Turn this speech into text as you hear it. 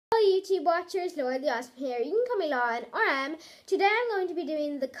YouTube watchers, Laura the Awesome here. You can call me Lauren or Em. Today I'm going to be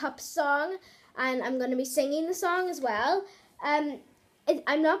doing the Cup song and I'm going to be singing the song as well. I'm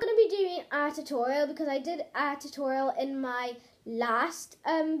not going to be doing a tutorial because I did a tutorial in my last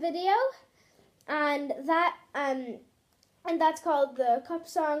video and that's called the Cup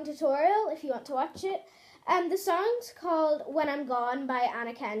song tutorial if you want to watch it. The song's called When I'm Gone by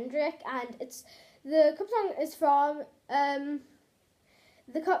Anna Kendrick, and the Cup song is from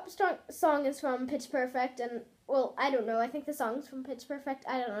song is from Pitch Perfect, and well, I don't know. I think the song's from Pitch Perfect.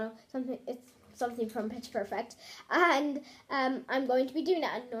 I don't know. It's something from Pitch Perfect, and I'm going to be doing it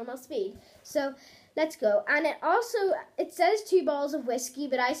at normal speed. So let's go. And it says 2 balls of whiskey,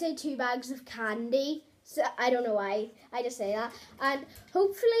 but I say 2 bags of candy. So I don't know why. I just say that, and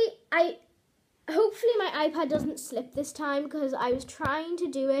hopefully my iPad doesn't slip this time because I was trying to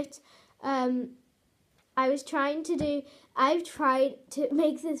do it. I've tried to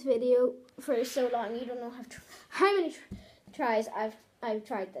make this video for so long. You don't know how many tries I've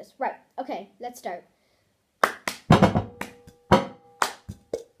tried this. Right, okay, let's start.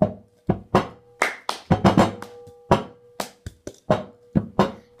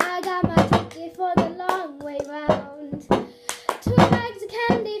 I got my ticket for the long way round. 2 bags of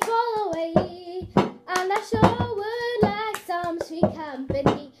candy fall away, and I sure would like some sweet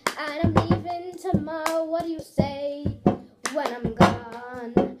company. And I'm leaving tomorrow, what do you say? When I'm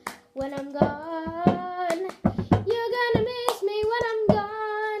gone, you're gonna miss me when I'm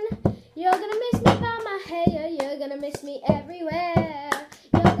gone. You're gonna miss me by my hair, you're gonna miss me everywhere.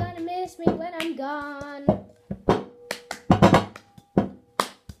 You're gonna miss me when I'm gone.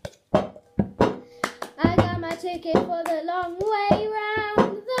 I got my ticket for the long way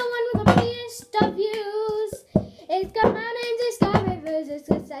round, the one with the prettiest of views. It's got mountains, it's got rivers, it's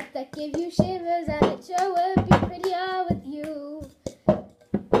got sets that give you shivers, and it sure would be prettier with you.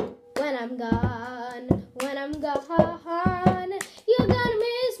 When I'm gone, you're gonna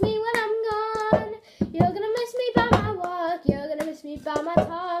miss me when I'm gone. You're gonna miss me by my walk, you're gonna miss me by my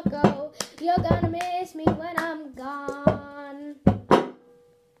taco. You're gonna miss me when I'm gone.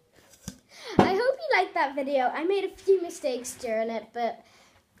 I hope you liked that video. I made a few mistakes during it, but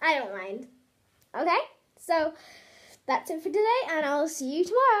I don't mind. Okay? So that's it for today, and I'll see you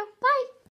tomorrow. Bye!